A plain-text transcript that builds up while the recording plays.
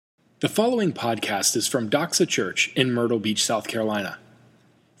The following podcast is from Doxa Church in Myrtle Beach, South Carolina.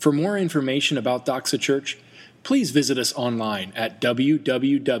 For more information about Doxa Church, please visit us online at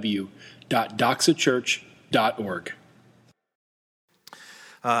www.doxachurch.org.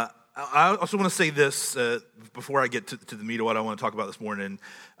 I also want to say this before I get to the meat of what I want to talk about this morning.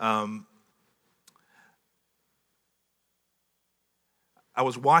 I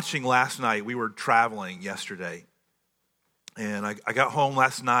was watching last night. We were traveling yesterday. And I got home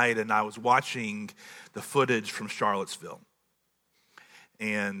last night and I was watching the footage from Charlottesville.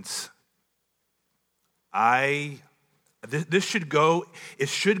 And this should go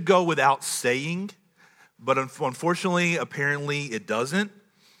without saying, but unfortunately, apparently it doesn't.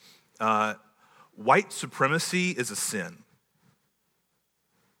 White supremacy is a sin.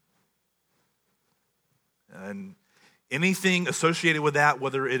 And anything associated with that,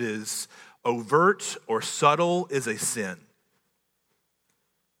 whether it is overt or subtle, is a sin.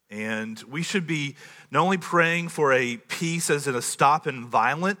 And we should be not only praying for a peace as in a stop in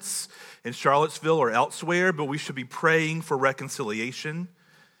violence in Charlottesville or elsewhere, but we should be praying for reconciliation.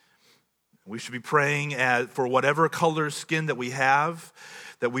 We should be praying for whatever color skin that we have,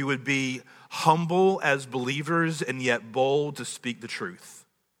 that we would be humble as believers and yet bold to speak the truth.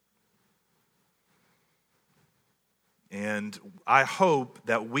 And I hope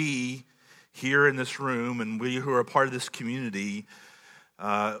that we here in this room and we who are a part of this community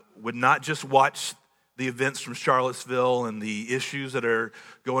would not just watch the events from Charlottesville and the issues that are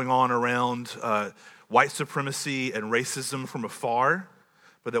going on around white supremacy and racism from afar,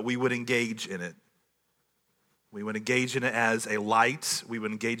 but that we would engage in it. We would engage in it as a light. We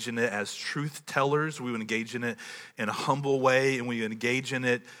would engage in it as truth tellers. We would engage in it in a humble way, and we would engage in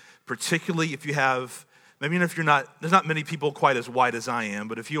it particularly if you have, maybe if you're not, there's not many people quite as white as I am,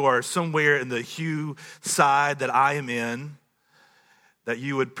 but if you are somewhere in the hue side that I am in, that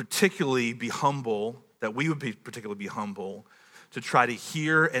you would particularly be humble, that we would be particularly be humble to try to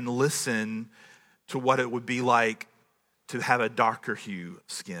hear and listen to what it would be like to have a darker hue of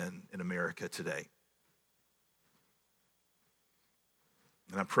skin in America today.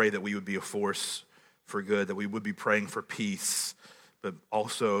 And I pray that we would be a force for good, that we would be praying for peace, but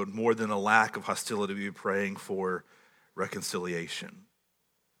also more than a lack of hostility, we would be praying for reconciliation.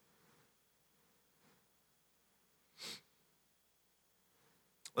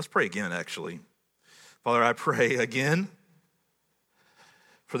 Let's pray again, actually. Father, I pray again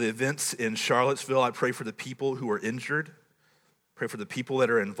for the events in Charlottesville. I pray for the people who are injured. Pray for the people that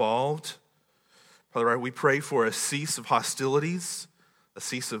are involved. Father, we pray for a cease of hostilities, a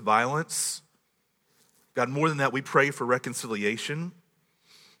cease of violence. God, more than that, we pray for reconciliation.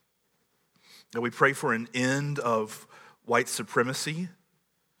 And we pray for an end of white supremacy.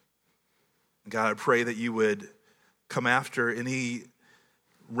 God, I pray that you would come after any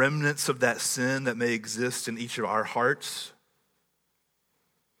remnants of that sin that may exist in each of our hearts.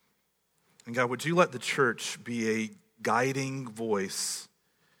 And God, would you let the church be a guiding voice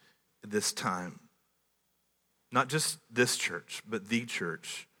at this time? Not just this church, but the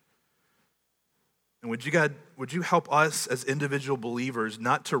church. And would you help us as individual believers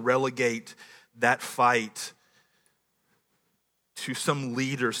not to relegate that fight to some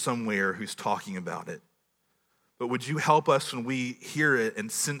leader somewhere who's talking about it? But would you help us when we hear it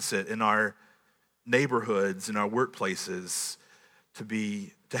and sense it in our neighborhoods, in our workplaces,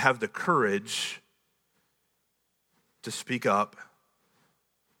 to have the courage to speak up,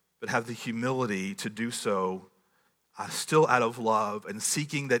 but have the humility to do so still out of love and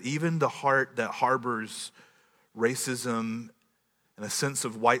seeking that even the heart that harbors racism and a sense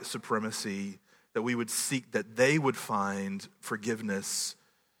of white supremacy, that we would seek that they would find forgiveness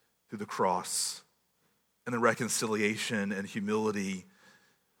through the cross. And the reconciliation and humility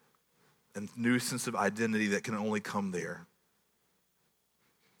and new sense of identity that can only come there.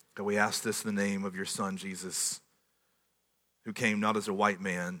 God, we ask this in the name of your Son, Jesus, who came not as a white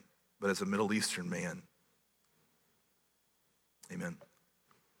man, but as a Middle Eastern man. Amen.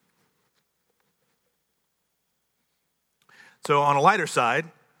 So on a lighter side,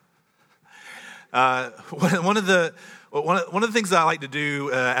 one of the things that I like to do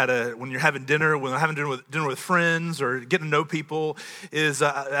when you're having dinner, when I'm having dinner with friends or getting to know people, is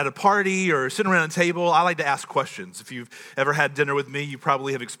at a party or sitting around a table, I like to ask questions. If you've ever had dinner with me, you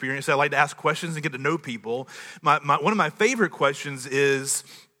probably have experienced it. I like to ask questions and get to know people. One of my favorite questions is,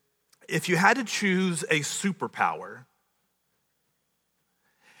 if you had to choose a superpower,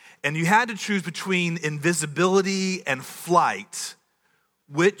 and you had to choose between invisibility and flight,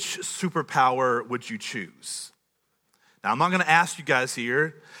 which superpower would you choose? Now, I'm not going to ask you guys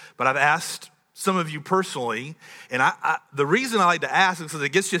here, but I've asked some of you personally, and the reason I like to ask is because it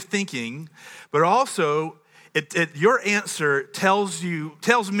gets you thinking, but also your answer tells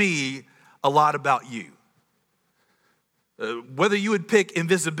me a lot about you. Whether you would pick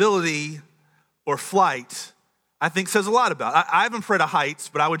invisibility or flight, I think says a lot about it. I'm afraid of heights,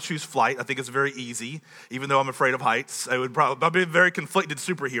 but I would choose flight. I think it's very easy, even though I'm afraid of heights. I'd be a very conflicted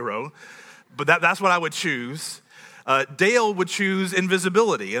superhero, but that's what I would choose. Dale would choose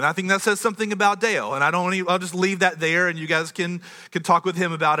invisibility, and I think that says something about Dale. And I'll just leave that there, and you guys can talk with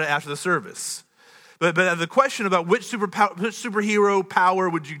him about it after the service. But the question about which superhero power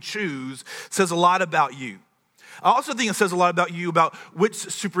would you choose says a lot about you. I also think it says a lot about you, about which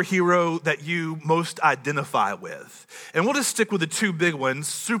superhero that you most identify with. And we'll just stick with the two big ones,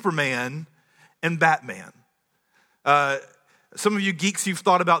 Superman and Batman. Some of you geeks, you've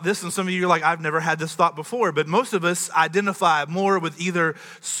thought about this, and some of you are like, I've never had this thought before. But most of us identify more with either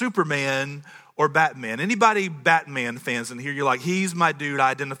Superman or Batman. Anybody Batman fans in here? You're like, he's my dude,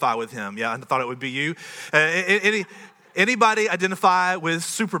 I identify with him. Yeah, I thought it would be you. Anybody identify with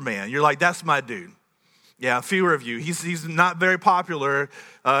Superman? You're like, that's my dude. Yeah, fewer of you. He's not very popular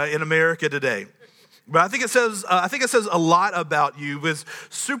in America today. But I think it says a lot about you, because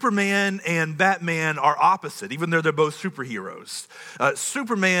Superman and Batman are opposite, even though they're both superheroes.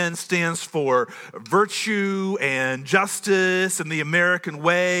 Superman stands for virtue and justice and the American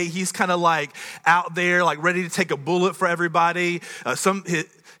way. He's kind of like out there, like ready to take a bullet for everybody.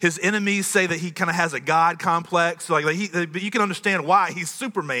 His enemies say that he kind of has a God complex, but you can understand why he's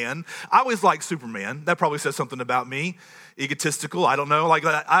Superman. I always liked Superman. That probably says something about me. Egotistical, I don't know.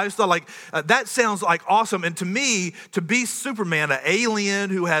 I always thought that sounds like awesome. And to me, to be Superman, an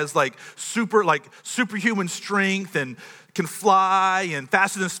alien who has superhuman strength and can fly and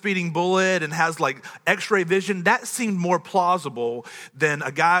faster than a speeding bullet and has X-ray vision, that seemed more plausible than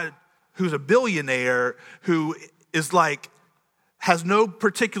a guy who's a billionaire who is has no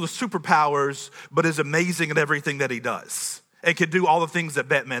particular superpowers, but is amazing at everything that he does and can do all the things that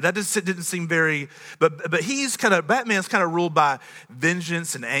Batman. That just didn't seem very, but Batman's kind of ruled by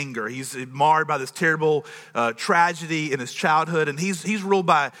vengeance and anger. He's marred by this terrible tragedy in his childhood, and he's ruled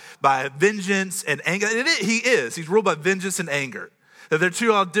by vengeance and anger. He's ruled by vengeance and anger. They're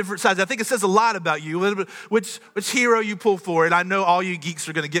two on different sides. I think it says a lot about you, which hero you pull for. And I know all you geeks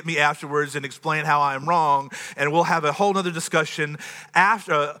are going to get me afterwards and explain how I'm wrong. And we'll have a whole other discussion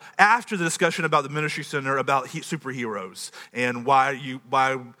after the discussion about the Ministry Center about superheroes and why you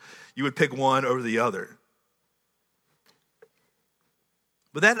would pick one over the other.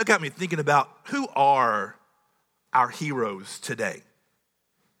 But that got me thinking about, who are our heroes today?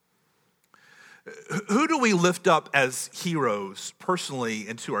 Who do we lift up as heroes personally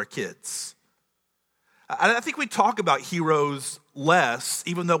and to our kids? I think we talk about heroes less,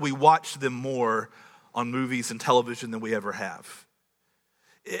 even though we watch them more on movies and television than we ever have.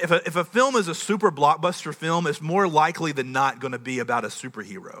 If a film is a super blockbuster film, it's more likely than not going to be about a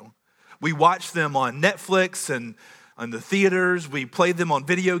superhero. We watch them on Netflix and on the theaters. We play them on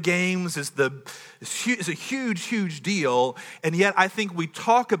video games. It's a huge, huge deal. And yet I think we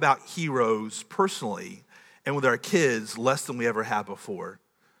talk about heroes personally and with our kids less than we ever have before.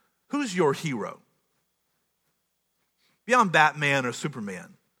 Who's your hero? Beyond Batman or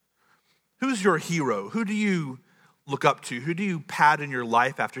Superman, who's your hero? Who do you look up to? Who do you pattern your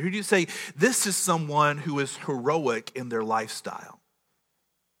life after? Who do you say, this is someone who is heroic in their lifestyle?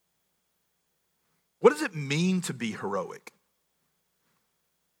 What does it mean to be heroic?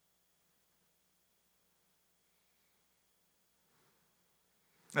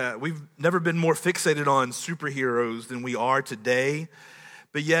 We've never been more fixated on superheroes than we are today,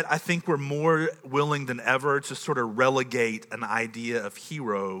 but yet I think we're more willing than ever to sort of relegate an idea of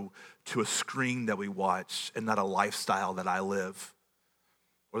hero to a screen that we watch and not a lifestyle that I live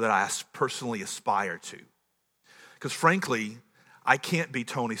or that I personally aspire to. Because frankly, I can't be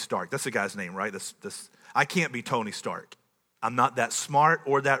Tony Stark. That's the guy's name, right? I can't be Tony Stark. I'm not that smart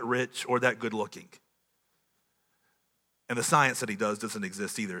or that rich or that good looking. And the science that he does doesn't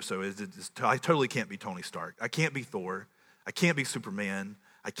exist either. So I totally can't be Tony Stark. I can't be Thor. I can't be Superman.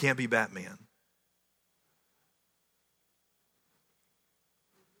 I can't be Batman.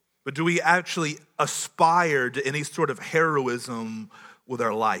 But do we actually aspire to any sort of heroism with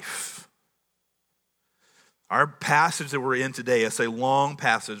our life? Our passage that we're in today is a long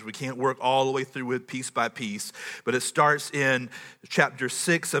passage. We can't work all the way through it piece by piece, but it starts in chapter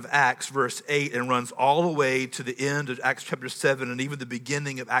 6 of Acts, verse 8, and runs all the way to the end of Acts chapter 7 and even the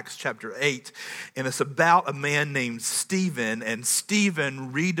beginning of Acts chapter 8. And it's about a man named Stephen, and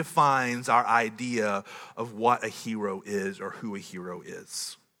Stephen redefines our idea of what a hero is or who a hero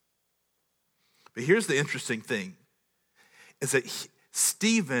is. But here's the interesting thing, is that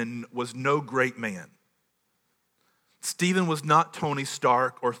Stephen was no great man. Stephen was not Tony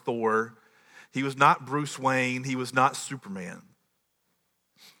Stark or Thor. He was not Bruce Wayne. He was not Superman.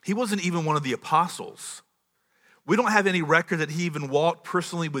 He wasn't even one of the apostles. We don't have any record that he even walked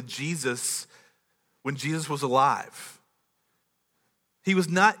personally with Jesus when Jesus was alive. He was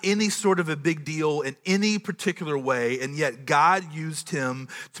not any sort of a big deal in any particular way, and yet God used him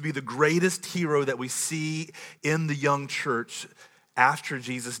to be the greatest hero that we see in the young church after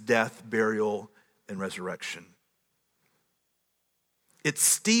Jesus' death, burial, and resurrection. It's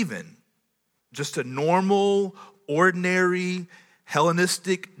Stephen, just a normal, ordinary,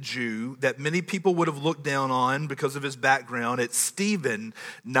 Hellenistic Jew that many people would have looked down on because of his background. It's Stephen,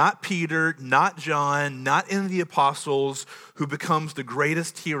 not Peter, not John, not any of the apostles, who becomes the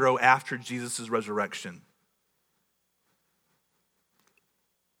greatest hero after Jesus' resurrection.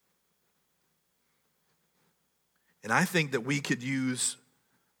 And I think that we could use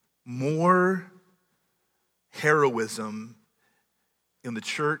more heroism in the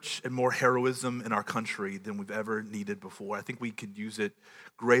church and more heroism in our country than we've ever needed before. I think we could use it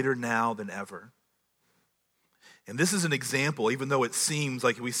greater now than ever. And this is an example, even though it seems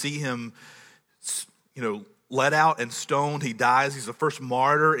like we see him, let out and stoned. He dies. He's the first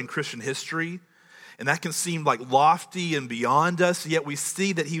martyr in Christian history. And that can seem like lofty and beyond us, yet we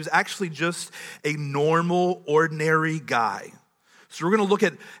see that he was actually just a normal, ordinary guy. So we're going to look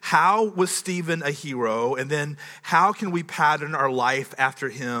at how was Stephen a hero, and then how can we pattern our life after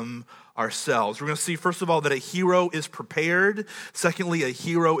him ourselves. We're going to see, first of all, that a hero is prepared. Secondly, a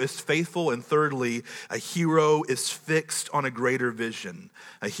hero is faithful. And thirdly, a hero is fixed on a greater vision.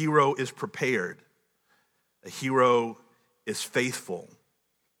 A hero is prepared. A hero is faithful.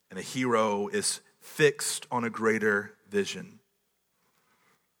 And a hero is fixed on a greater vision.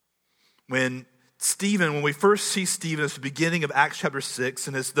 When we first see Stephen, it's the beginning of Acts chapter 6,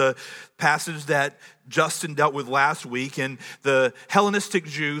 and it's the passage that Justin dealt with last week. And the Hellenistic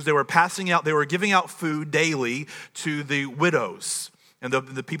Jews, they were giving out food daily to the widows and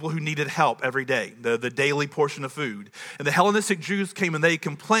the people who needed help every day, the daily portion of food. And the Hellenistic Jews came and they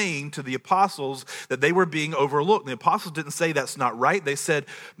complained to the apostles that they were being overlooked. And the apostles didn't say that's not right. They said,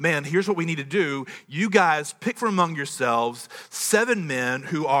 man, here's what we need to do. You guys pick from among yourselves 7 men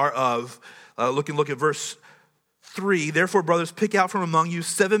who are of... Look at verse 3. Therefore, brothers, pick out from among you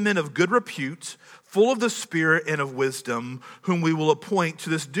 7 men of good repute, full of the Spirit and of wisdom, whom we will appoint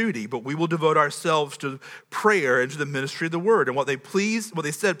to this duty. But we will devote ourselves to prayer and to the ministry of the word. And what they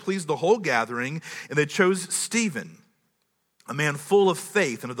said pleased the whole gathering, and they chose Stephen, a man full of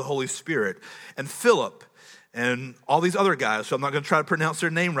faith and of the Holy Spirit, and Philip, and all these other guys, so I'm not going to try to pronounce their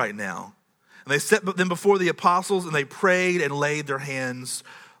name right now. And they set them before the apostles, and they prayed and laid their hands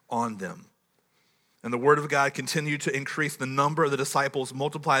on them. And the word of God continued to increase. The number of the disciples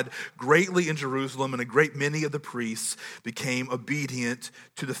multiplied greatly in Jerusalem, and a great many of the priests became obedient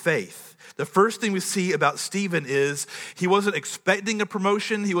to the faith. The first thing we see about Stephen is he wasn't expecting a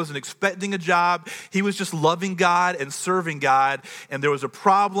promotion. He wasn't expecting a job. He was just loving God and serving God. And there was a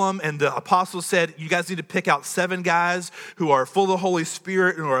problem, and the apostles said, you guys need to pick out 7 guys who are full of the Holy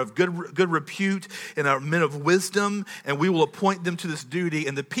Spirit and are of good repute and are men of wisdom, and we will appoint them to this duty.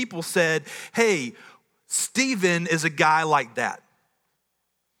 And the people said, hey, Stephen is a guy like that.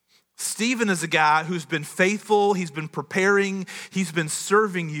 Stephen is a guy who's been faithful, he's been preparing, he's been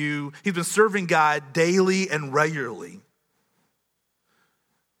serving you, he's been serving God daily and regularly.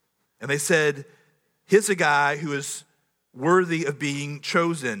 And they said, here's a guy who is worthy of being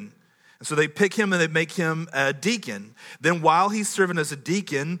chosen. And so they pick him and they make him a deacon. Then while he's serving as a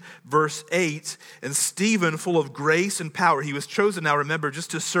deacon, verse 8, and Stephen, full of grace and power, he was chosen, now remember,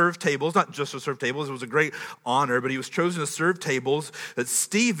 just to serve tables, not just to serve tables, it was a great honor, but he was chosen to serve tables. That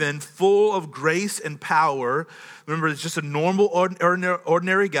Stephen, full of grace and power, remember, it's just a normal,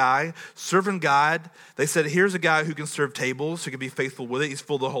 ordinary guy, serving God. They said, here's a guy who can serve tables, who can be faithful with it. He's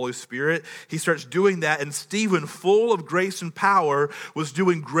full of the Holy Spirit. He starts doing that, and Stephen, full of grace and power, was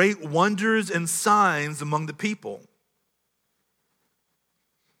doing great wonders and signs among the people,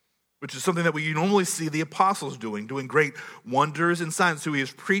 which is something that we normally see the apostles doing great wonders and signs. So he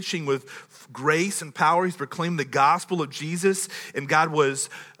is preaching with grace and power. He's proclaimed the gospel of Jesus, and God was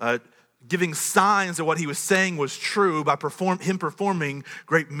giving signs that what he was saying was true by him performing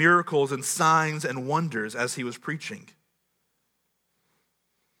great miracles and signs and wonders as he was preaching.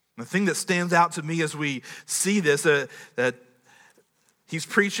 And the thing that stands out to me as we see this, that He's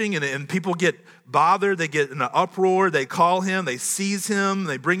preaching and people get bothered. They get in an uproar. They call him. They seize him.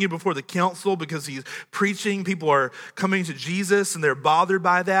 They bring him before the council because he's preaching. People are coming to Jesus and they're bothered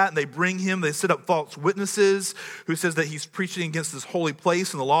by that. And they bring him. They set up false witnesses who says that he's preaching against this holy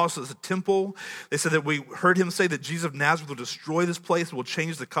place and the laws of the temple. They said that we heard him say that Jesus of Nazareth will destroy this place and will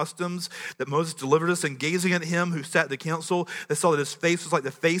change the customs that Moses delivered us. And gazing at him who sat at the council, they saw that his face was like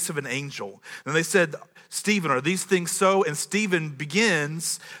the face of an angel. And they said, Stephen, are these things so? And Stephen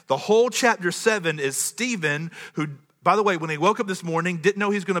begins, the whole chapter 7 is Stephen, who, by the way, when he woke up this morning, didn't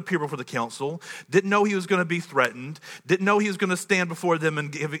know he was going to appear before the council, didn't know he was going to be threatened, didn't know he was going to stand before them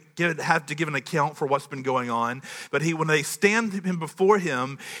and have to give an account for what's been going on. But when they stand him before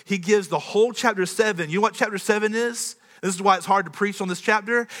him, he gives the whole chapter 7. You know what chapter 7 is? This is why it's hard to preach on this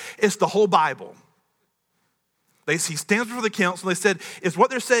chapter. It's the whole Bible. He stands before the council. They said, is what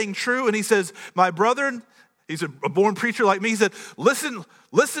they're saying true? And he says, my brother, he's a born preacher like me. He said, listen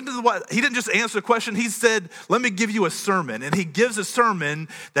to what, he didn't just answer the question. He said, let me give you a sermon. And he gives a sermon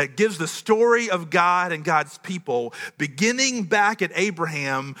that gives the story of God and God's people, beginning back at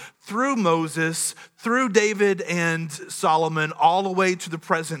Abraham, through Moses, through David and Solomon, all the way to the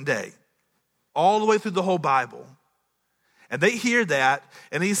present day, all the way through the whole Bible. And they hear that,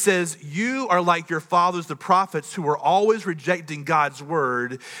 and he says, you are like your fathers, the prophets, who were always rejecting God's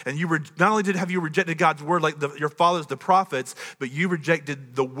word. And not only have you rejected God's word like your fathers, the prophets, but you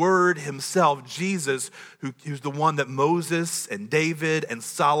rejected the word himself, Jesus, who's the one that Moses and David and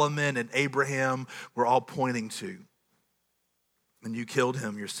Solomon and Abraham were all pointing to. And you killed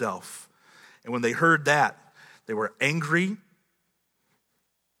him yourself. And when they heard that, they were angry.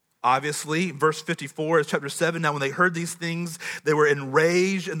 Obviously, verse 54 is chapter 7. Now, when they heard these things, they were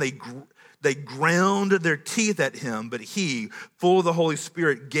enraged and they ground their teeth at him. But he, full of the Holy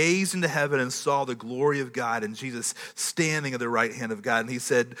Spirit, gazed into heaven and saw the glory of God and Jesus standing at the right hand of God. And he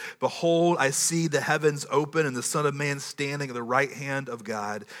said, behold, I see the heavens open and the Son of Man standing at the right hand of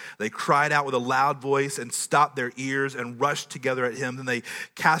God. They cried out with a loud voice and stopped their ears and rushed together at him. Then they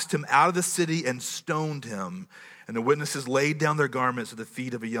cast him out of the city and stoned him. And the witnesses laid down their garments at the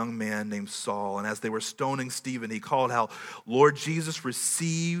feet of a young man named Saul. And as they were stoning Stephen, he called out, Lord Jesus,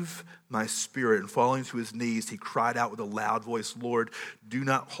 receive my spirit. And falling to his knees, he cried out with a loud voice, Lord, do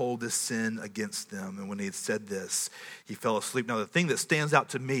not hold this sin against them. And when he had said this, he fell asleep. Now, the thing that stands out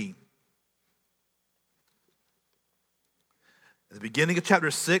to me, at the beginning of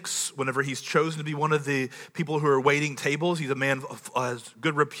chapter 6, whenever he's chosen to be one of the people who are waiting tables, he's a man of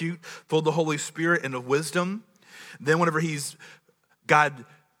good repute, full of the Holy Spirit and of wisdom. Then whenever God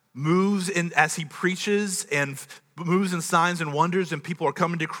moves in as he preaches and moves in signs and wonders and people are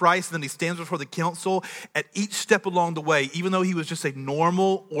coming to Christ, and then he stands before the council. At each step along the way, even though he was just a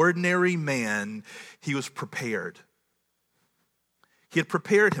normal, ordinary man, he was prepared. He had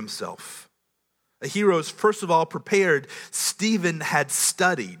prepared himself. A hero is first of all prepared. Stephen had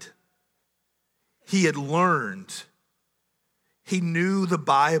studied. He had learned. He knew the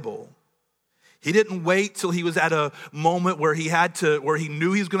Bible. He didn't wait till he was at a moment where he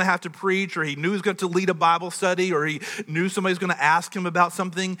knew he was going to have to preach, or he knew he was going to lead a Bible study, or he knew somebody was going to ask him about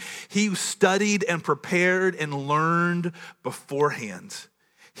something. He studied and prepared and learned beforehand.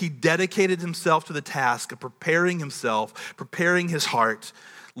 He dedicated himself to the task of preparing himself, preparing his heart,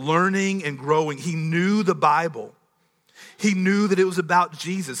 learning and growing. He knew the Bible. He knew that it was about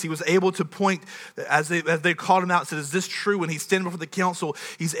Jesus. He was able to point, as they called him out, said, is this true? When he's standing before the council,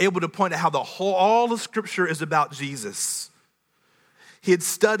 he's able to point out how all the scripture is about Jesus. He had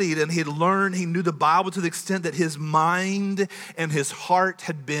studied and he had learned. He knew the Bible to the extent that his mind and his heart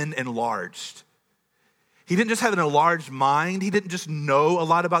had been enlarged. He didn't just have an enlarged mind. He didn't just know a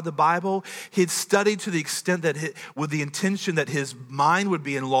lot about the Bible. He had studied to the extent that with the intention that his mind would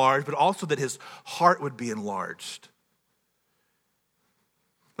be enlarged, but also that his heart would be enlarged.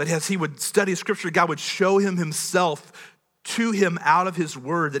 That as he would study scripture, God would show him himself to him out of his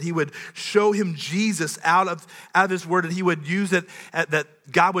word, that he would show him Jesus out of his word, and he would use it, that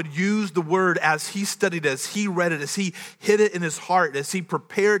God would use the word as he studied, as he read it, as he hid it in his heart, as he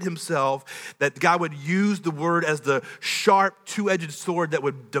prepared himself, that God would use the word as the sharp two-edged sword that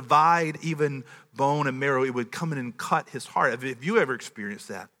would divide even bone and marrow. It would come in and cut his heart. Have you ever experienced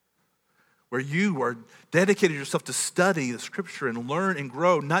that? Where you are dedicated yourself to study the scripture and learn and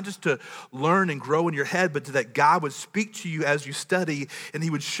grow, not just to learn and grow in your head, but to that God would speak to you as you study, and he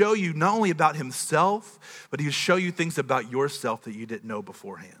would show you not only about himself, but he would show you things about yourself that you didn't know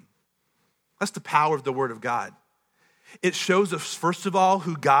beforehand. That's the power of the word of God. It shows us, first of all,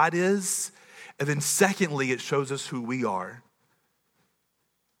 who God is, and then secondly, it shows us who we are.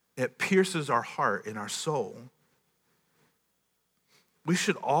 It pierces our heart and our soul. We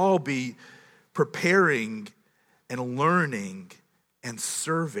should all be preparing and learning and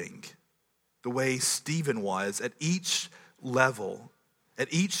serving the way Stephen was at each level, at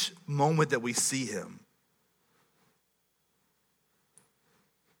each moment that we see him.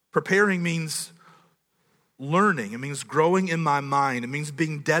 Preparing means learning. It means growing in my mind. It means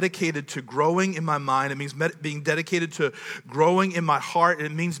being dedicated to growing in my mind. It means being dedicated to growing in my heart. And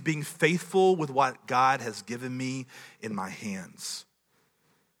it means being faithful with what God has given me in my hands.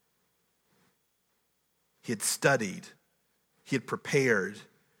 He had studied. He had prepared.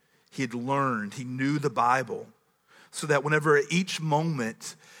 He had learned. He knew the Bible. So that whenever each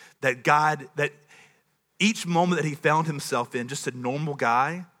moment that he found himself in, just a normal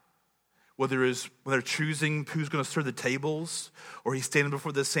guy, whether they're choosing who's going to serve the tables, or he's standing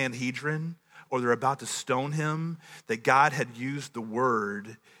before the Sanhedrin, or they're about to stone him, that God had used the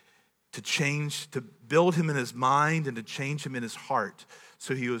word to build him in his mind and to change him in his heart.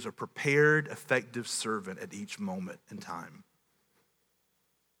 So he was a prepared, effective servant at each moment in time.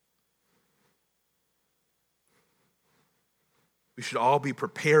 We should all be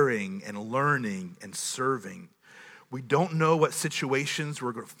preparing and learning and serving. We don't know what situations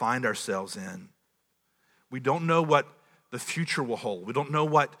we're going to find ourselves in. We don't know what the future will hold. We don't know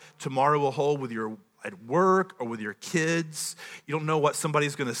what tomorrow will hold at work or with your kids. You don't know what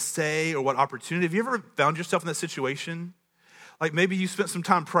somebody's going to say or what opportunity. Have you ever found yourself in that situation? Like maybe you spent some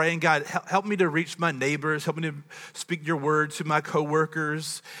time praying, God, help me to reach my neighbors, help me to speak your word to my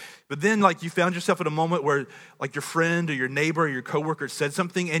coworkers. But then like you found yourself at a moment where like your friend or your neighbor or your coworker said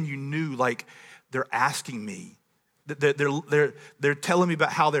something and you knew like they're asking me. They're telling me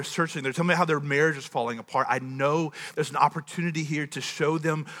about how they're searching. They're telling me how their marriage is falling apart. I know there's an opportunity here to show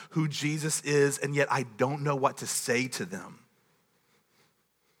them who Jesus is, and yet I don't know what to say to them.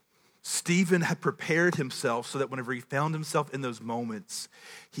 Stephen had prepared himself so that whenever he found himself in those moments,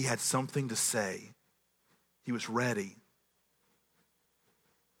 he had something to say. He was ready.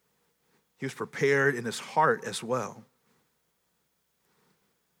 He was prepared in his heart as well.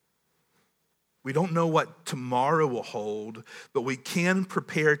 We don't know what tomorrow will hold, but we can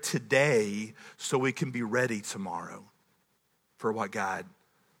prepare today so we can be ready tomorrow for what God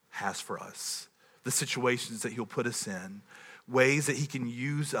has for us, the situations that he'll put us in, ways that he can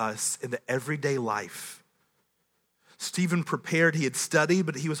use us in the everyday life. Stephen prepared, he had studied,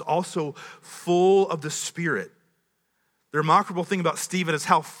 but he was also full of the Spirit. The remarkable thing about Stephen is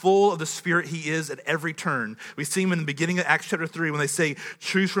how full of the Spirit he is at every turn. We see him in the beginning of Acts chapter 3 when they say,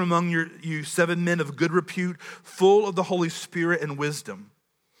 choose from among you 7 men of good repute, full of the Holy Spirit and wisdom.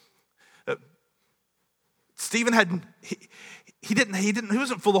 Stephen he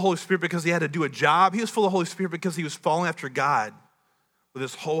wasn't full of the Holy Spirit because he had to do a job. He was full of the Holy Spirit because he was following after God with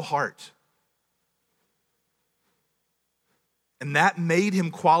his whole heart. And that made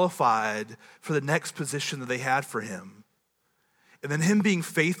him qualified for the next position that they had for him. And then him being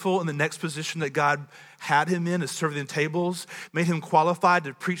faithful in the next position that God had him in as serving the tables made him qualified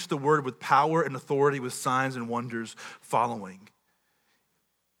to preach the word with power and authority with signs and wonders following.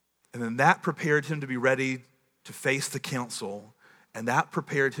 And then that prepared him to be ready to face the council, and that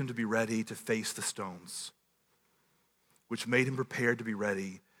prepared him to be ready to face the stones, which made him prepared to be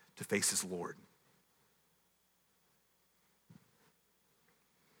ready to face his Lord.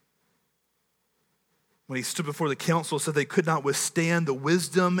 When he stood before the council, said they could not withstand the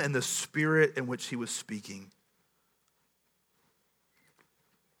wisdom and the spirit in which he was speaking.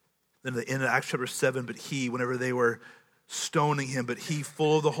 Then at the end of Acts chapter 7, but he, whenever they were stoning him, but he,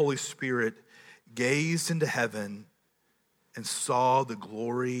 full of the Holy Spirit, gazed into heaven and saw the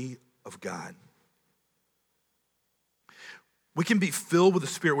glory of God. We can be filled with the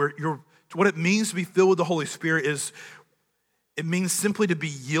Spirit. What it means to be filled with the Holy Spirit is, it means simply to be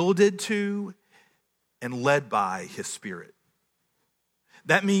yielded to and led by his Spirit.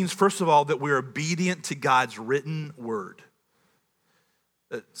 That means, first of all, that we're obedient to God's written word.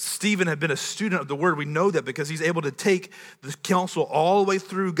 Stephen had been a student of the word. We know that because he's able to take the counsel all the way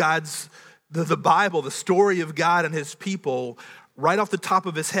through the Bible, the story of God and his people, right off the top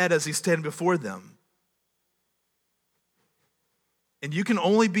of his head as he's standing before them. And you can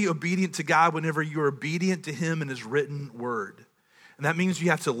only be obedient to God whenever you're obedient to him and his written word. And that means you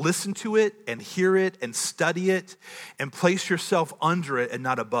have to listen to it and hear it and study it and place yourself under it and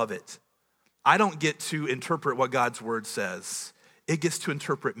not above it. I don't get to interpret what God's word says. It gets to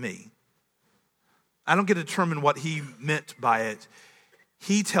interpret me. I don't get to determine what he meant by it.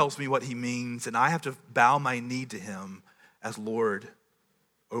 He tells me what he means, and I have to bow my knee to him as Lord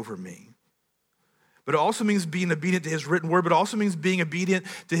over me. But it also means being obedient to his written word, but it also means being obedient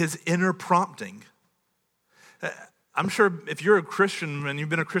to his inner prompting. I'm sure if you're a Christian and you've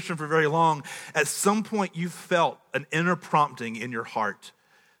been a Christian for very long, at some point you felt an inner prompting in your heart,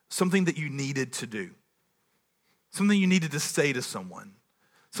 something that you needed to do, something you needed to say to someone,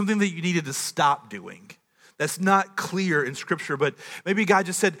 something that you needed to stop doing. That's not clear in Scripture, but maybe God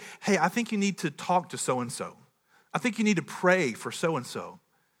just said, hey, I think you need to talk to so-and-so. I think you need to pray for so-and-so.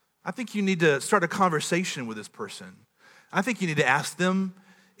 I think you need to start a conversation with this person. I think you need to ask them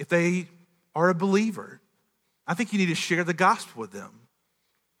if they are a believer. I think you need to share the gospel with them.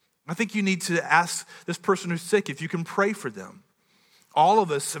 I think you need to ask this person who's sick if you can pray for them. All of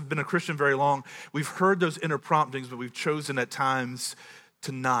us have been a Christian very long. We've heard those inner promptings, but we've chosen at times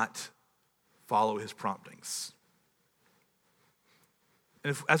to not follow his promptings.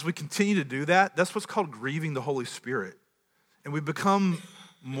 And as we continue to do that, that's what's called grieving the Holy Spirit. And we become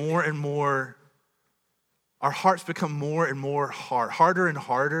more and more, our hearts become more and more harder and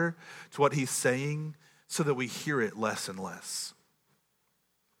harder to what he's saying, so that we hear it less and less.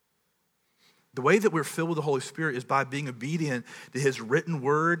 The way that we're filled with the Holy Spirit is by being obedient to his written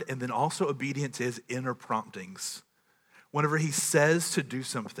word and then also obedient to his inner promptings. Whenever he says to do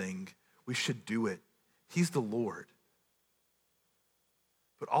something, we should do it. He's the Lord.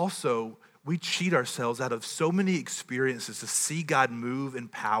 But also, we cheat ourselves out of so many experiences to see God move in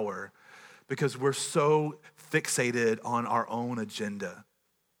power because we're so fixated on our own agenda,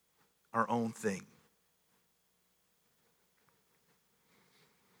 our own thing.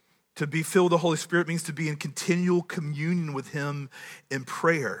 To be filled with the Holy Spirit means to be in continual communion with him in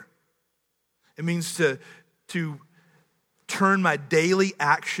prayer. It means to turn my daily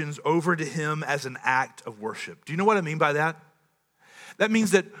actions over to him as an act of worship. Do you know what I mean by that? That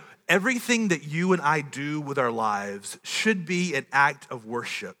means that everything that you and I do with our lives should be an act of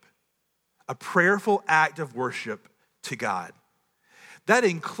worship, a prayerful act of worship to God. That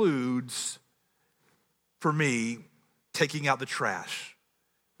includes, for me, taking out the trash,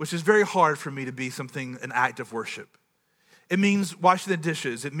 which is very hard for me to be an act of worship. It means washing the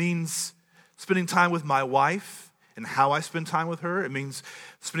dishes. It means spending time with my wife and how I spend time with her. It means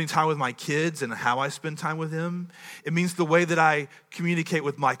spending time with my kids and how I spend time with them. It means the way that I communicate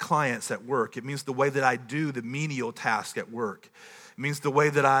with my clients at work. It means the way that I do the menial task at work. It means the way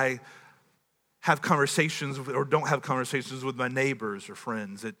that I have conversations or don't have conversations with my neighbors or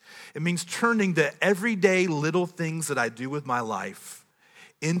friends. It means turning the everyday little things that I do with my life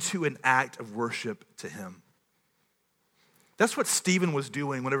into an act of worship to him. That's what Stephen was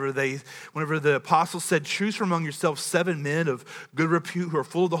doing whenever the apostles said, choose from among yourselves 7 men of good repute who are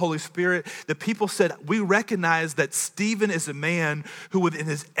full of the Holy Spirit. The people said, we recognize that Stephen is a man who within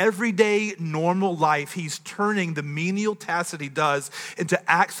his everyday normal life, he's turning the menial tasks that he does into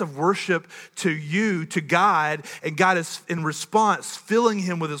acts of worship to you, to God, and God is in response filling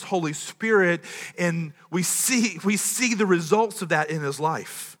him with his Holy Spirit, and we see the results of that in his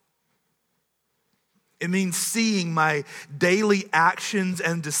life. It means seeing my daily actions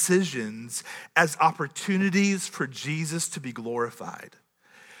and decisions as opportunities for Jesus to be glorified.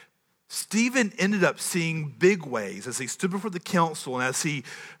 Stephen ended up seeing big ways as he stood before the council and as he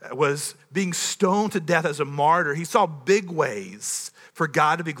was being stoned to death as a martyr. He saw big ways for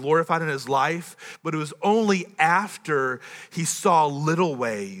God to be glorified in his life, but it was only after he saw little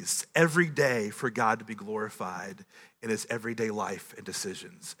ways every day for God to be glorified in his everyday life and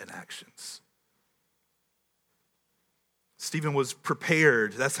decisions and actions. Stephen was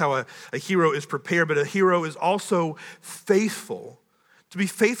prepared. That's how a hero is prepared, but a hero is also faithful. To be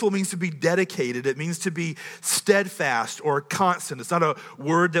faithful means to be dedicated. It means to be steadfast or constant. It's not a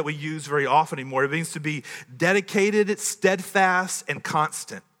word that we use very often anymore. It means to be dedicated, steadfast, and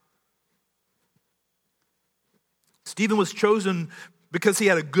constant. Stephen was chosen because he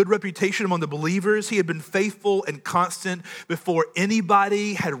had a good reputation among the believers. He had been faithful and constant before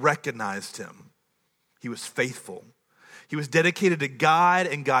anybody had recognized him. He was faithful. He was dedicated to God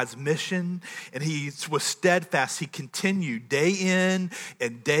and God's mission, and he was steadfast. He continued day in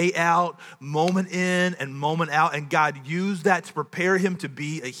and day out, moment in and moment out, and God used that to prepare him to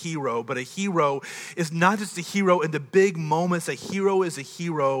be a hero. But a hero is not just a hero in the big moments. A hero is a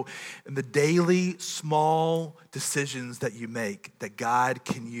hero in the daily, small decisions that you make that God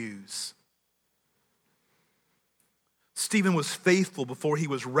can use. Stephen was faithful before he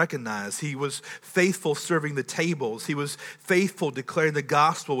was recognized. He was faithful serving the tables. He was faithful declaring the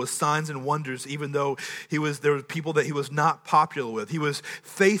gospel with signs and wonders, even though there were people that he was not popular with. He was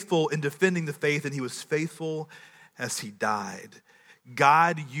faithful in defending the faith, and he was faithful as he died.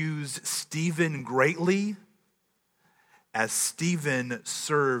 God used Stephen greatly as Stephen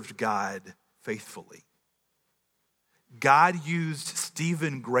served God faithfully. God used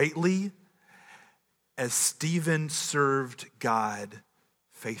Stephen greatly as Stephen served God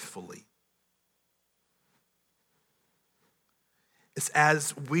faithfully. It's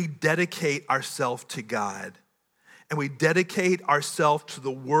as we dedicate ourselves to God and we dedicate ourselves to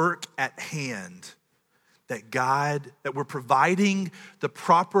the work at hand that we're providing the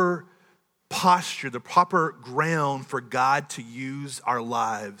proper posture, the proper ground for God to use our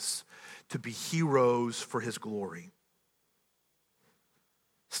lives to be heroes for his glory.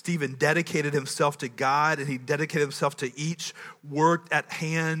 Stephen dedicated himself to God, and he dedicated himself to each work at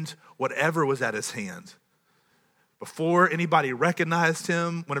hand, whatever was at his hand. Before anybody recognized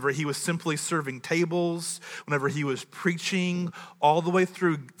him, whenever he was simply serving tables, whenever he was preaching, all the way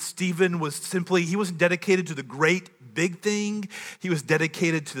through, Stephen he wasn't dedicated to the great big thing. He was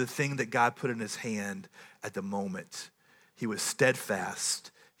dedicated to the thing that God put in his hand at the moment. He was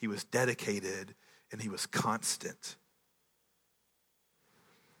steadfast, he was dedicated, and he was constant.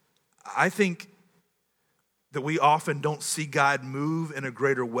 I think that we often don't see God move in a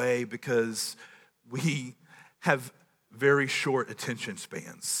greater way because we have very short attention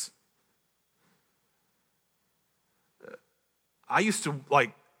spans. It used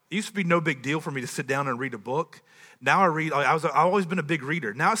to be no big deal for me to sit down and read a book. Now I've always been a big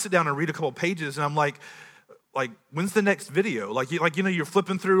reader. Now I sit down and read a couple of pages and I'm like, when's the next video? You're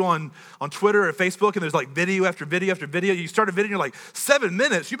flipping through on Twitter or Facebook and there's like video after video after video. You start a video and you're like, 7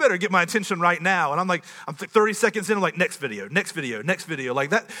 minutes, you better get my attention right now. And I'm 30 seconds in, I'm like, next video, next video, next video.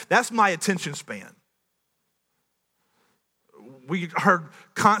 Like that's my attention span. We are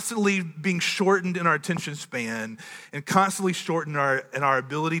constantly being shortened in our attention span and constantly shortened in our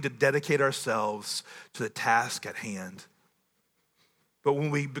ability to dedicate ourselves to the task at hand. But when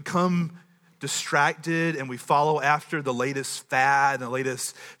we become distracted and we follow after the latest fad, the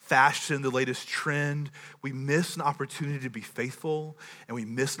latest fashion, the latest trend, we miss an opportunity to be faithful, and we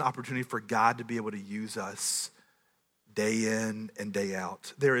miss an opportunity for God to be able to use us day in and day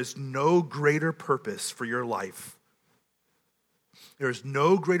out. There is no greater purpose for your life. There is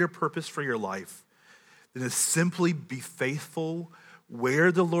no greater purpose for your life than to simply be faithful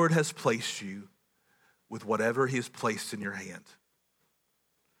where the Lord has placed you with whatever he has placed in your hand.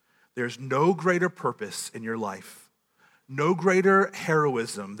 There's no greater purpose in your life, no greater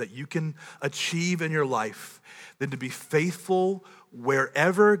heroism that you can achieve in your life than to be faithful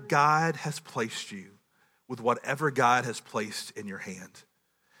wherever God has placed you with whatever God has placed in your hand.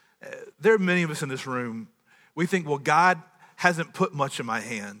 There are many of us in this room, we think, well, God hasn't put much in my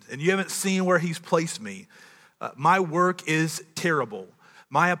hand, and you haven't seen where he's placed me. My work is terrible.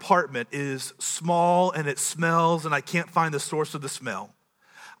 My apartment is small and it smells and I can't find the source of the smell.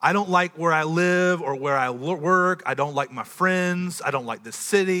 I don't like where I live or where I work. I don't like my friends. I don't like the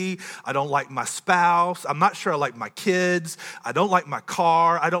city. I don't like my spouse. I'm not sure I like my kids. I don't like my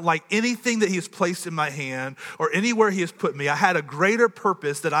car. I don't like anything that he has placed in my hand or anywhere he has put me. I had a greater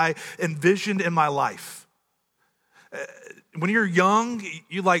purpose that I envisioned in my life. When you're young,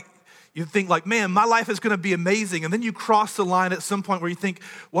 you think like, man, my life is going to be amazing. And then you cross the line at some point where you think,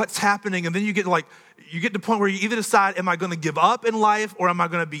 what's happening? And then you get to the point where you either decide, am I going to give up in life, or am I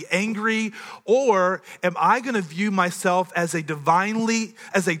going to be angry? Or am I going to view myself as a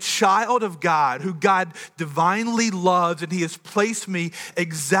child of God who God divinely loves, and he has placed me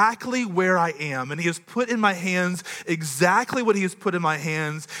exactly where I am. And he has put in my hands exactly what he has put in my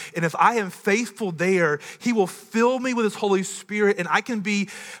hands. And if I am faithful there, he will fill me with his Holy Spirit, and I can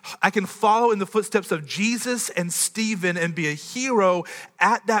follow in the footsteps of Jesus and Stephen and be a hero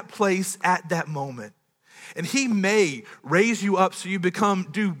at that place, at that moment. And he may raise you up so you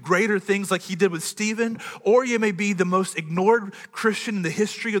do greater things like he did with Stephen, or you may be the most ignored Christian in the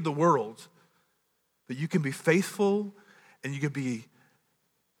history of the world. But you can be faithful, and you can be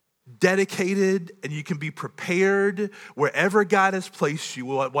dedicated, and you can be prepared wherever God has placed you,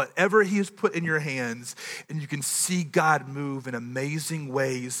 whatever he has put in your hands, and you can see God move in amazing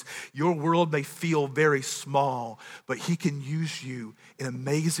ways. Your world may feel very small, but he can use you in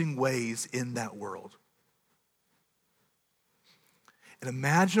amazing ways in that world. And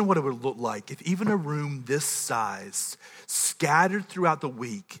imagine what it would look like if even a room this size, scattered throughout the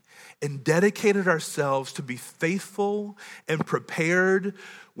week, and dedicated ourselves to be faithful and prepared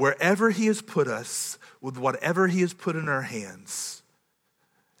wherever he has put us with whatever he has put in our hands.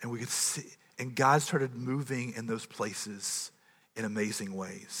 And we could see, and God started moving in those places in amazing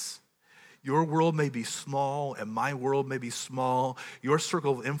ways. Your world may be small, and my world may be small. Your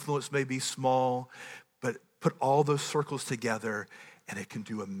circle of influence may be small, but put all those circles together, and it can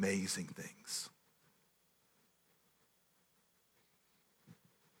do amazing things.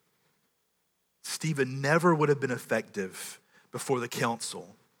 Stephen never would have been effective before the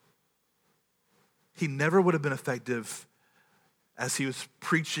council He never would have been effective as he was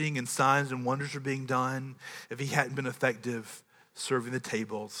preaching and signs and wonders were being done if he hadn't been effective serving the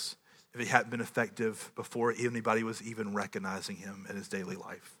tables, if he hadn't been effective before anybody was even recognizing him in his daily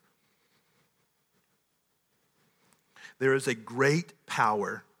life. There is a great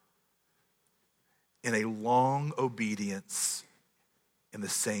power in a long obedience in the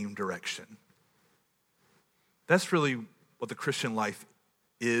same direction. That's really what the Christian life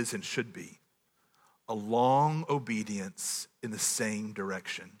is and should be. A long obedience in the same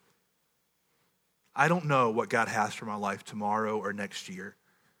direction. I don't know what God has for my life tomorrow or next year.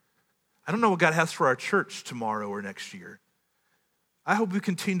 I don't know what God has for our church tomorrow or next year. I hope we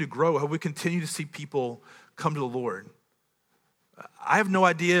continue to grow. I hope we continue to see people come to the Lord. I have no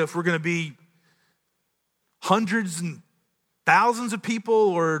idea if we're going to be hundreds and thousands of people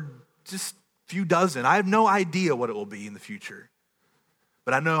or just a few dozen. I have no idea what it will be in the future.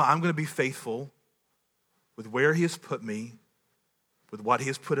 But I know I'm going to be faithful with where he has put me, with what he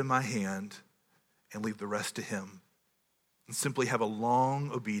has put in my hand, and leave the rest to him. And simply have a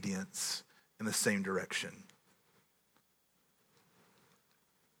long obedience in the same direction.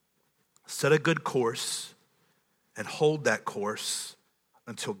 Set a good course and hold that course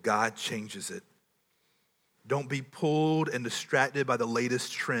until God changes it. Don't be pulled and distracted by the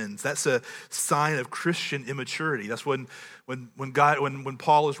latest trends. That's a sign of Christian immaturity. That's when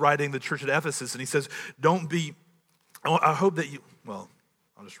Paul is writing the church at Ephesus and he says, don't be, I hope that you, well,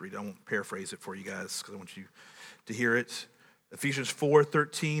 I'll just read it. I won't paraphrase it for you guys because I want you to hear it. Ephesians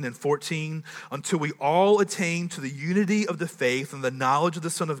 4:13 and 14, until we all attain to the unity of the faith and the knowledge of the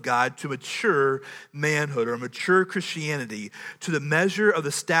Son of God, to mature manhood or mature Christianity, to the measure of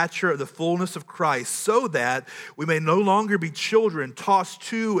the stature of the fullness of Christ, so that we may no longer be children tossed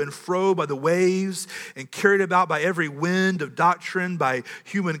to and fro by the waves and carried about by every wind of doctrine, by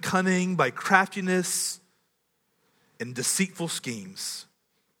human cunning, by craftiness and deceitful schemes.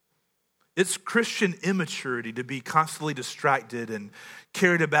 It's Christian immaturity to be constantly distracted and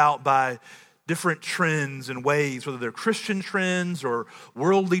carried about by different trends and ways, whether they're Christian trends or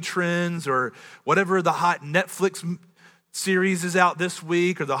worldly trends or whatever the hot Netflix series is out this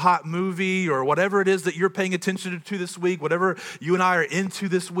week or the hot movie or whatever it is that you're paying attention to this week, whatever you and I are into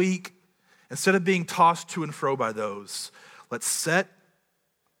this week. Instead of being tossed to and fro by those, let's set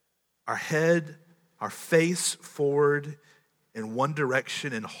our head, our face forward in one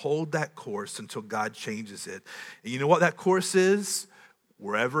direction and hold that course until God changes it. And you know what that course is?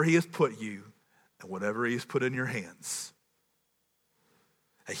 Wherever he has put you and whatever he has put in your hands.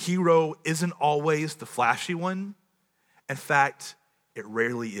 A hero isn't always the flashy one. In fact, it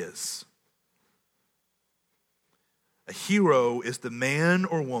rarely is. A hero is the man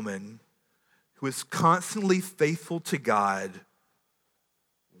or woman who is constantly faithful to God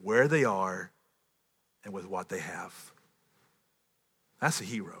where they are and with what they have. That's a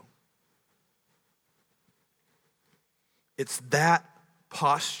hero. It's that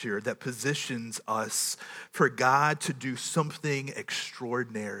posture that positions us for God to do something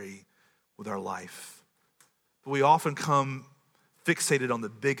extraordinary with our life. But we often come fixated on the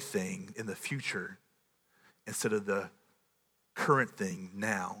big thing in the future instead of the current thing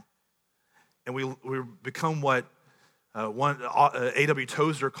now. And we become what A.W.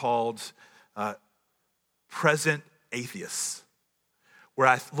 Tozer called present atheists. Where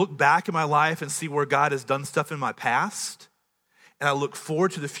I look back in my life and see where God has done stuff in my past, and I look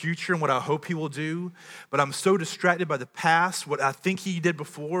forward to the future and what I hope he will do, but I'm so distracted by the past, what I think he did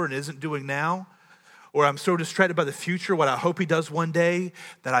before and isn't doing now, or I'm so distracted by the future, what I hope he does one day,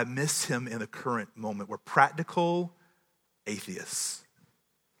 that I miss him in the current moment. We're practical atheists.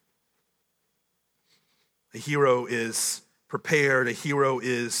 A hero is prepared, a hero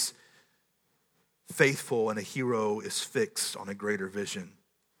is faithful, and a hero is fixed on a greater vision.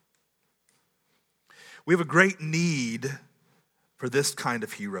 We have a great need for this kind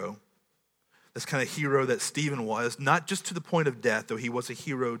of hero, this kind of hero that Stephen was, not just to the point of death, though he was a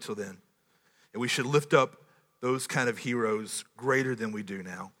hero till then. And we should lift up those kind of heroes greater than we do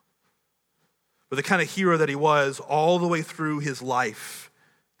now. But the kind of hero that he was all the way through his life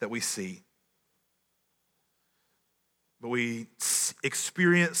that we see. But we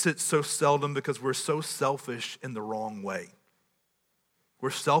experience it so seldom because we're so selfish in the wrong way. We're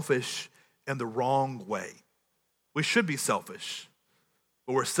selfish in the wrong way. We should be selfish,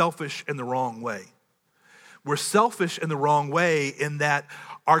 but we're selfish in the wrong way. We're selfish in the wrong way in that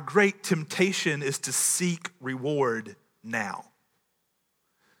our great temptation is to seek reward now.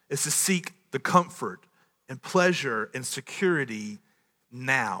 It's to seek the comfort and pleasure and security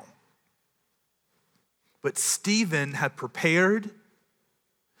now. But Stephen had prepared.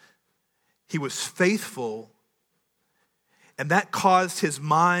 He was faithful, and that caused his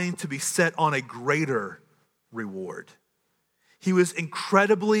mind to be set on a greater reward. He was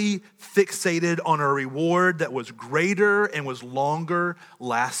incredibly fixated on a reward that was greater and was longer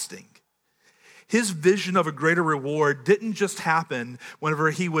lasting. His vision of a greater reward didn't just happen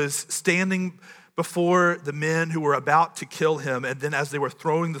whenever he was standing before the men who were about to kill him, and then as they were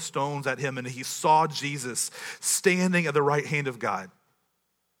throwing the stones at him, and he saw Jesus standing at the right hand of God.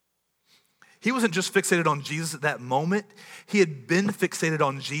 He wasn't just fixated on Jesus at that moment. He had been fixated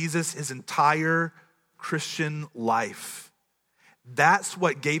on Jesus his entire Christian life. That's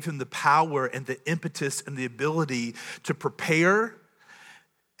what gave him the power and the impetus and the ability to prepare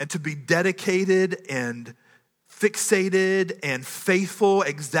and to be dedicated and fixated and faithful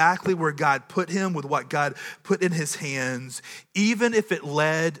exactly where God put him with what God put in his hands, even if it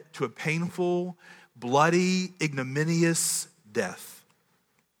led to a painful, bloody, ignominious death.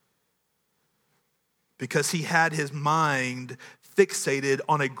 Because he had his mind fixated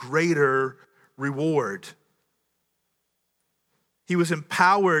on a greater reward. He was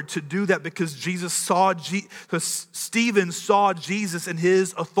empowered to do that because Stephen saw Jesus in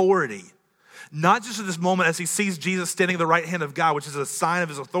his authority. Not just at this moment as he sees Jesus standing at the right hand of God, which is a sign of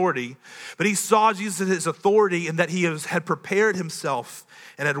his authority, but he saw Jesus in his authority and that he had prepared himself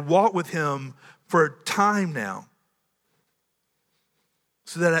and had walked with him for a time now.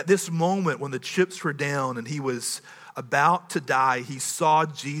 So that at this moment when the chips were down and he was about to die, he saw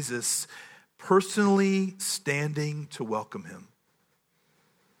Jesus personally standing to welcome him.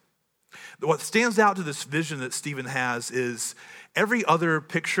 What stands out to this vision that Stephen has is every other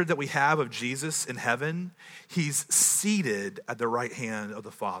picture that we have of Jesus in heaven, he's seated at the right hand of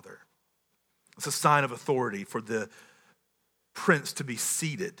the Father. It's a sign of authority for the prince to be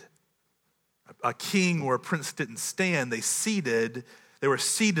seated. A king or a prince didn't stand, they were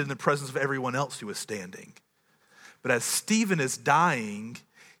seated in the presence of everyone else who was standing. But as Stephen is dying,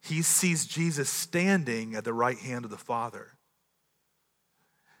 he sees Jesus standing at the right hand of the Father.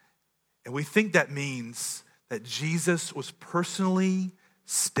 And we think that means that Jesus was personally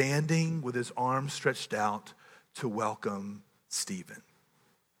standing with his arms stretched out to welcome Stephen.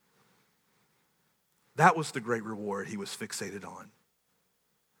 That was the great reward he was fixated on.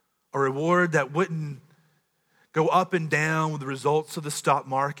 A reward that wouldn't go up and down with the results of the stock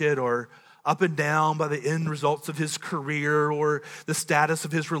market or up and down by the end results of his career or the status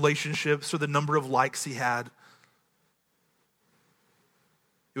of his relationships or the number of likes he had.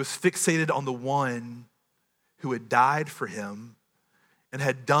 It was fixated on the one who had died for him and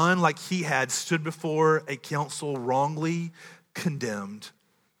had done like he had, stood before a council wrongly condemned.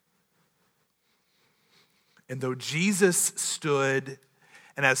 And though Jesus stood,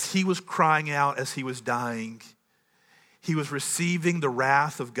 and as he was crying out as he was dying, he was receiving the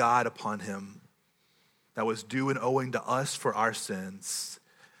wrath of God upon him that was due and owing to us for our sins.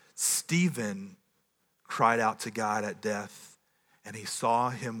 Stephen cried out to God at death, and he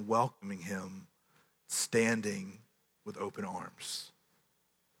saw him welcoming him, standing with open arms.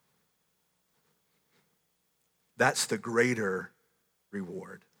 That's the greater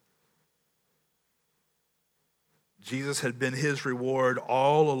reward. Jesus had been his reward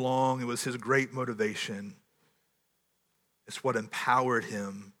all along. It was his great motivation. It's what empowered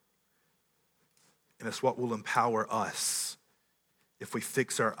him, and it's what will empower us if we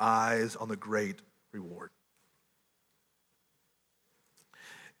fix our eyes on the great reward.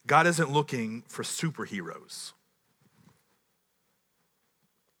 God isn't looking for superheroes.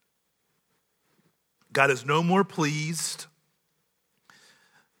 God is no more pleased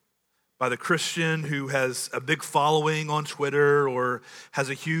by the Christian who has a big following on Twitter or has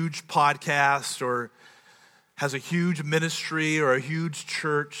a huge podcast or has a huge ministry or a huge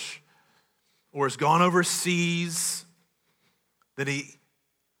church or has gone overseas than he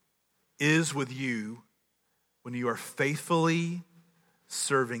is with you when you are faithfully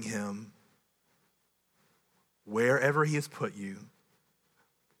serving him wherever he has put you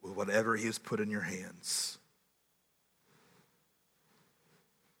with whatever he has put in your hands.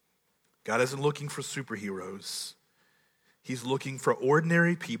 God isn't looking for superheroes. He's looking for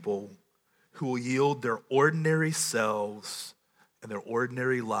ordinary people who will yield their ordinary selves and their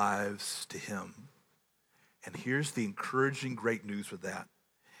ordinary lives to him. And here's the encouraging great news with that,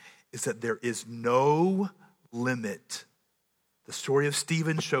 is that there is no limit. The story of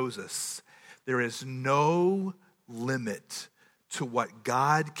Stephen shows us there is no limit to what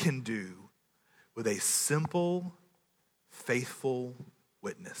God can do with a simple, faithful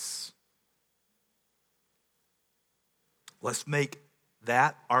witness. Let's make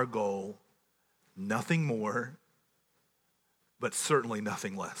that our goal, nothing more, but certainly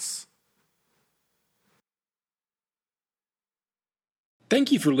nothing less.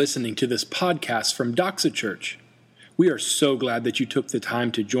 Thank you for listening to this podcast from Doxa Church. We are so glad that you took the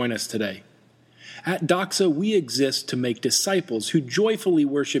time to join us today. At Doxa, we exist to make disciples who joyfully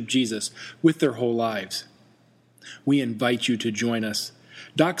worship Jesus with their whole lives. We invite you to join us.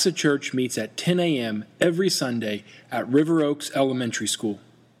 Doxa Church meets at 10 a.m. every Sunday at River Oaks Elementary School.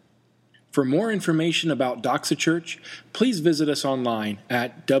 For more information about Doxa Church, please visit us online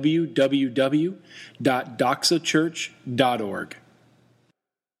at www.doxachurch.org.